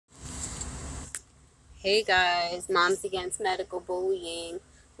Hey guys, Moms Against Medical Bullying.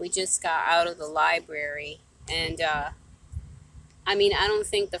 We just got out of the library, and I don't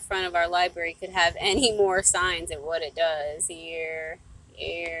think the front of our library could have any more signs than what it does. Here,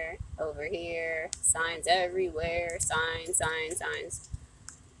 here, over here, signs everywhere, signs.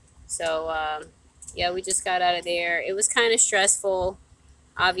 So, yeah, we just got out of there. It was kind of stressful,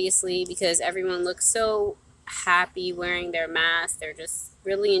 obviously, because everyone looks so happy wearing their masks. They're just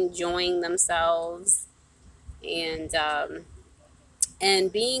really enjoying themselves. And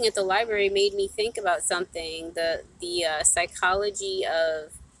being at the library made me think about something, the psychology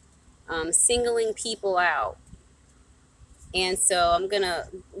of singling people out. And so I'm gonna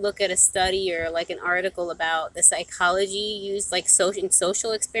look at a study or like an article about the psychology used like in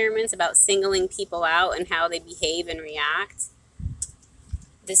social experiments about singling people out and how they behave and react.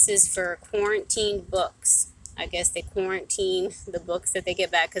 This is for quarantined books. I guess they quarantine the books that they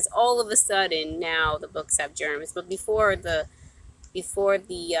get back because all of a sudden now the books have germs. But before the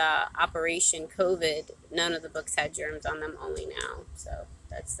Operation COVID, none of the books had germs on them, only now. So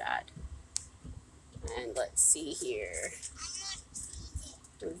that's that. And let's see here.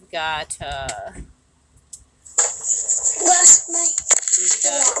 We've got, you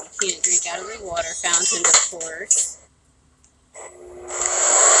can't drink out of the water fountain, of course.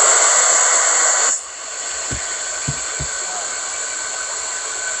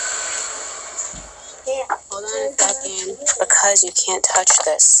 Hold on a second. Because you can't touch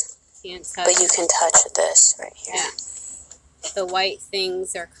this. Can't touch. But you can touch this right here. Yeah. The white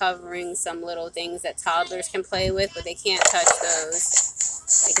things are covering some little things that toddlers can play with, but they can't touch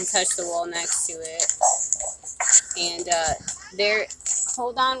those. They can touch the wall next to it. And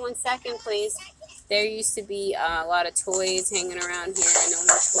hold on one second, please. There used to be a lot of toys hanging around here. No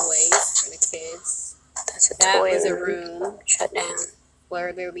more toys for the kids. That was a room shut down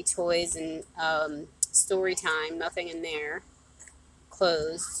where there would be toys and story time. Nothing in there.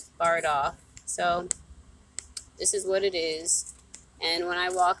 Closed, barred off. So this is what it is. And when I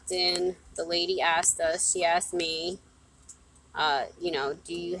walked in, the lady she asked me,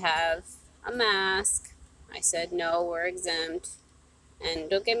 do you have a mask? I said, no, we're exempt. And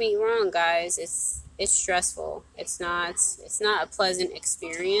don't get me wrong, guys, it's stressful. It's not a pleasant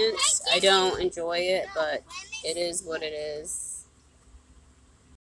experience. I don't enjoy it, but it is what it is.